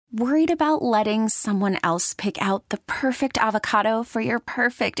Worried about letting someone else pick out the perfect avocado for your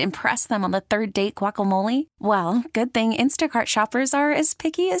perfect impress them on the third date guacamole? Well, good thing Instacart shoppers are as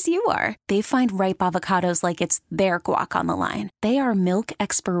picky as you are. They find ripe avocados like it's their guac on the line. They are milk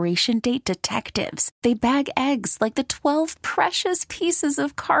expiration date detectives. They bag eggs like the 12 precious pieces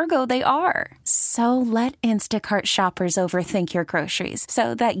of cargo they are. So let Instacart shoppers overthink your groceries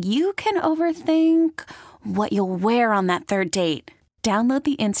so that you can overthink what you'll wear on that third date. Download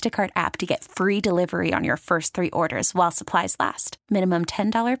the Instacart app to get free delivery on your first 3 orders while supplies last. Minimum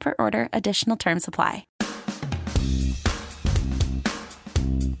 $10 per order. Additional terms apply.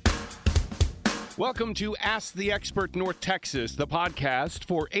 Welcome to Ask the Expert North Texas, the podcast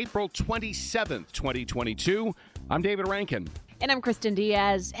for April 27th, 2022. I'm David Rankin. And I'm Kristen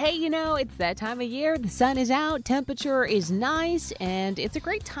Diaz. Hey, it's that time of year. The sun is out, temperature is nice, and it's a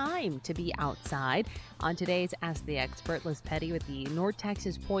great time to be outside. On today's Ask the Expert, Liz Petty with the North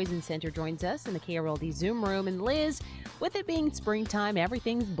Texas Poison Center joins us in the KRLD Zoom room. And Liz, with it being springtime,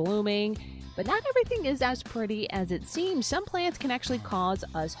 everything's blooming, but not everything is as pretty as it seems. Some plants can actually cause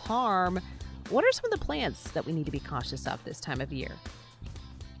us harm. What are some of the plants that we need to be cautious of this time of year?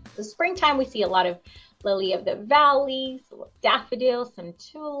 The springtime, we see a lot of lily of the valley, daffodils, some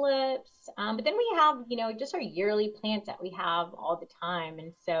tulips. But then we have, just our yearly plants that we have all the time.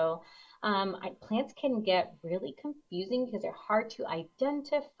 And so plants can get really confusing because they're hard to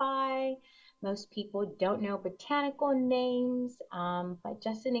identify. Most people don't know botanical names, but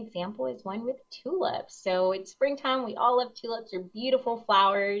just an example is one with tulips. So it's springtime. We all love tulips. They're beautiful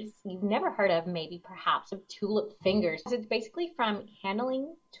flowers. You've never heard of perhaps of tulip fingers. So it's basically from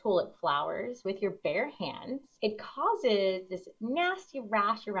handling tulip flowers with your bare hands. It causes this nasty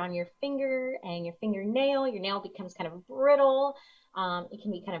rash around your finger and your fingernail. Your nail becomes kind of brittle. It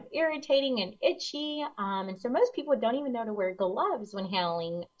can be kind of irritating and itchy. And so most people don't even know to wear gloves when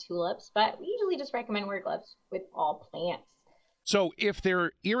handling tulips, but we usually just recommend wear gloves with all plants. So if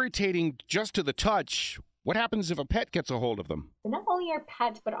they're irritating just to the touch, what happens if a pet gets a hold of them? So not only our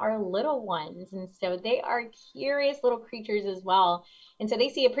pets, but our little ones. And so they are curious little creatures as well. And so they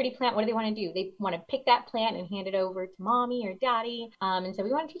see a pretty plant. What do they want to do? They want to pick that plant and hand it over to mommy or daddy. And so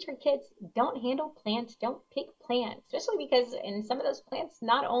we want to teach our kids, don't handle plants, don't pick plants, especially because in some of those plants,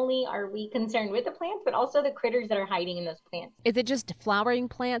 not only are we concerned with the plants, but also the critters that are hiding in those plants. Is it just flowering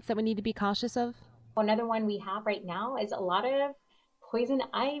plants that we need to be cautious of? Another one we have right now is a lot of poison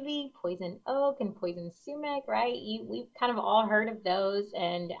ivy, poison oak, and poison sumac, right? We've kind of all heard of those,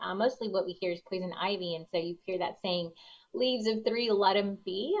 and mostly what we hear is poison ivy, and so you hear that saying, leaves of 3, let them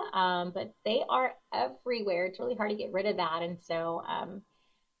be, but they are everywhere. It's really hard to get rid of that, and so,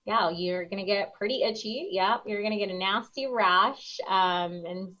 you're going to get pretty itchy. Yep, you're going to get a nasty rash,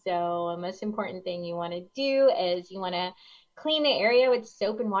 and so the most important thing you want to do is you want to clean the area with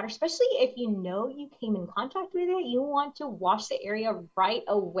soap and water, especially if you know you came in contact with it. You want to wash the area right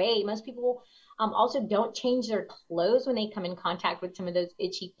away. Most people also don't change their clothes when they come in contact with some of those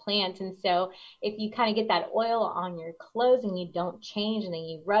itchy plants. And so if you kind of get that oil on your clothes and you don't change and then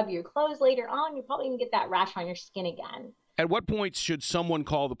you rub your clothes later on, you're probably going to get that rash on your skin again. At what point should someone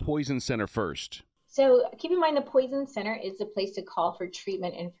call the Poison Center first? So keep in mind the Poison Center is the place to call for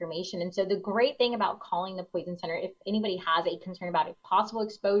treatment information. And so the great thing about calling the Poison Center, if anybody has a concern about a possible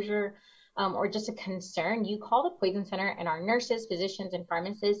exposure or just a concern, you call the Poison Center, and our nurses, physicians, and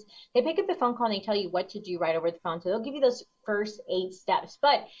pharmacists, they pick up the phone call and they tell you what to do right over the phone. So they'll give you those first 8 steps.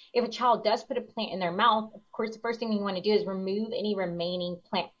 But if a child does put a plant in their mouth, of course, the first thing you want to do is remove any remaining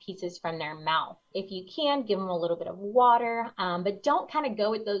plant pieces from their mouth. If you can, give them a little bit of water, but don't kind of go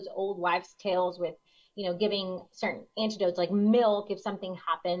with those old wives' tales with giving certain antidotes like milk if something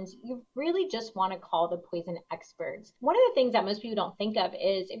happens. You really just want to call the poison experts. One of the things that most people don't think of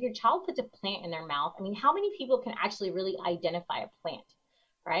is if your child puts a plant in their mouth, how many people can actually really identify a plant,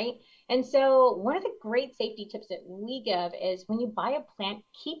 right? And so one of the great safety tips that we give is when you buy a plant,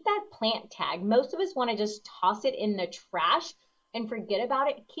 keep that plant tag. Most of us want to just toss it in the trash and forget about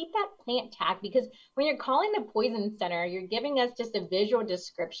it. Keep that plant tag, because when you're calling the Poison Center, you're giving us just a visual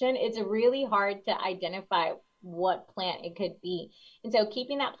description. It's really hard to identify what plant it could be. And so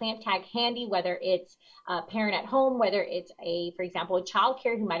keeping that plant tag handy, whether it's a parent at home, whether it's for example, a child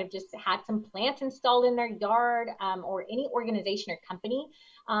care who might have just had some plants installed in their yard, or any organization or company,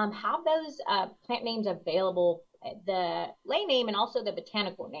 have those plant names available the lay name and also the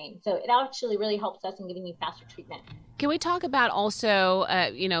botanical name. So it actually really helps us in giving you faster treatment. Can we talk about also,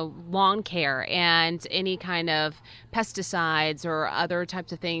 lawn care and any kind of pesticides or other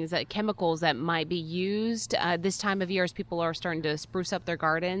types of things, that chemicals that might be used this time of year as people are starting to spruce up their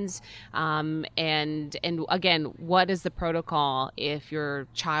gardens? And again, what is the protocol if your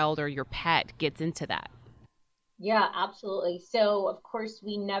child or your pet gets into that? Yeah, absolutely. So, of course,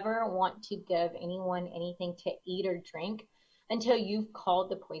 we never want to give anyone anything to eat or drink until you've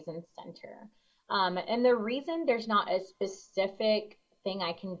called the poison center. And the reason there's not a specific thing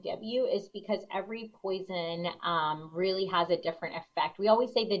I can give you is because every poison really has a different effect. We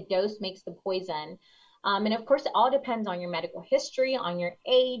always say the dose makes the poison. And of course, it all depends on your medical history, on your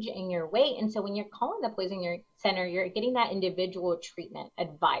age, and your weight. And so when you're calling the poison center, you're getting that individual treatment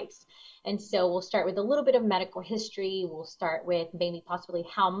advice. And so we'll start with a little bit of medical history. We'll start with maybe possibly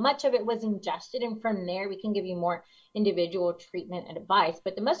how much of it was ingested. And from there, we can give you more individual treatment and advice.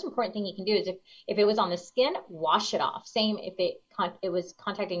 But the most important thing you can do is if it was on the skin, wash it off. Same if it was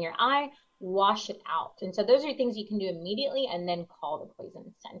contacting your eye, wash it out. And so those are things you can do immediately and then call the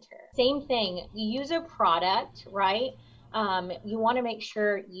poison center. Same thing, you use a product, right? You want to make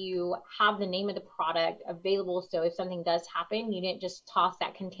sure you have the name of the product available. So if something does happen, you didn't just toss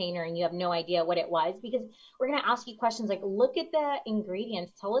that container and you have no idea what it was, because we're going to ask you questions like, look at the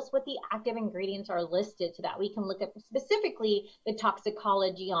ingredients. Tell us what the active ingredients are listed so that we can look at specifically the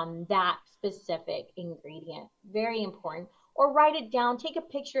toxicology on that specific ingredient. Very important. Or write it down, take a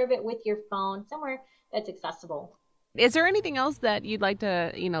picture of it with your phone somewhere that's accessible. Is there anything else that you'd like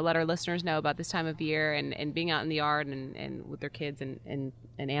to, let our listeners know about this time of year and being out in the yard and with their kids and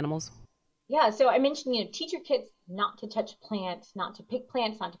animals? Yeah, so I mentioned, teach your kids not to touch plants, not to pick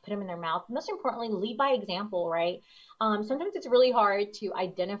plants, not to put them in their mouth. Most importantly, lead by example, right? Sometimes it's really hard to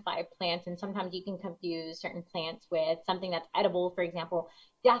identify plants, and sometimes you can confuse certain plants with something that's edible. For example,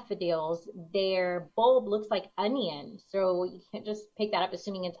 daffodils, their bulb looks like onion. So you can't just pick that up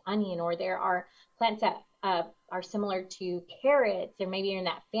assuming it's onion. Or there are plants that are similar to carrots, or maybe you're in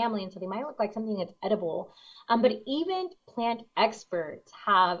that family, and so they might look like something that's edible. But even plant experts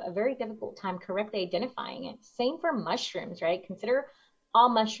have a very difficult time correctly identifying it. Same for mushrooms, right? Consider all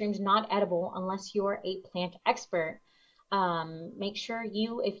mushrooms not edible unless you're a plant expert. Make sure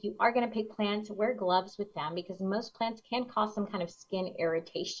if you are going to pick plants, wear gloves with them, because most plants can cause some kind of skin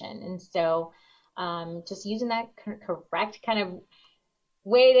irritation. And so just using that correct kind of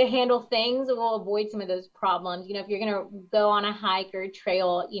way to handle things will avoid some of those problems. If you're going to go on a hike or a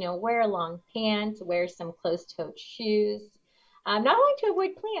trail, wear long pants, wear some closed-toed shoes. Not only to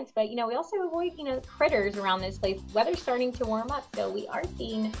avoid plants, but, we also avoid, critters around this place. Weather's starting to warm up, so we are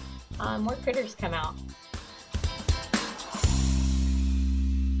seeing more critters come out.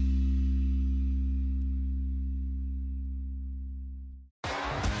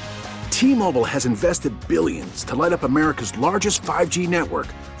 T-Mobile has invested billions to light up America's largest 5G network,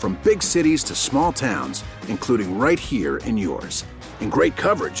 from big cities to small towns, including right here in yours. And great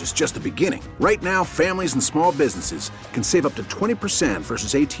coverage is just the beginning. Right now, families and small businesses can save up to 20%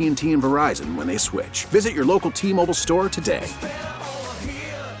 versus AT&T and Verizon when they switch. Visit your local T-Mobile store today.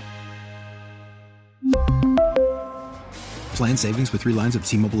 Plan savings with 3 lines of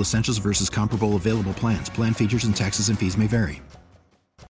T-Mobile Essentials versus comparable available plans. Plan features and taxes and fees may vary.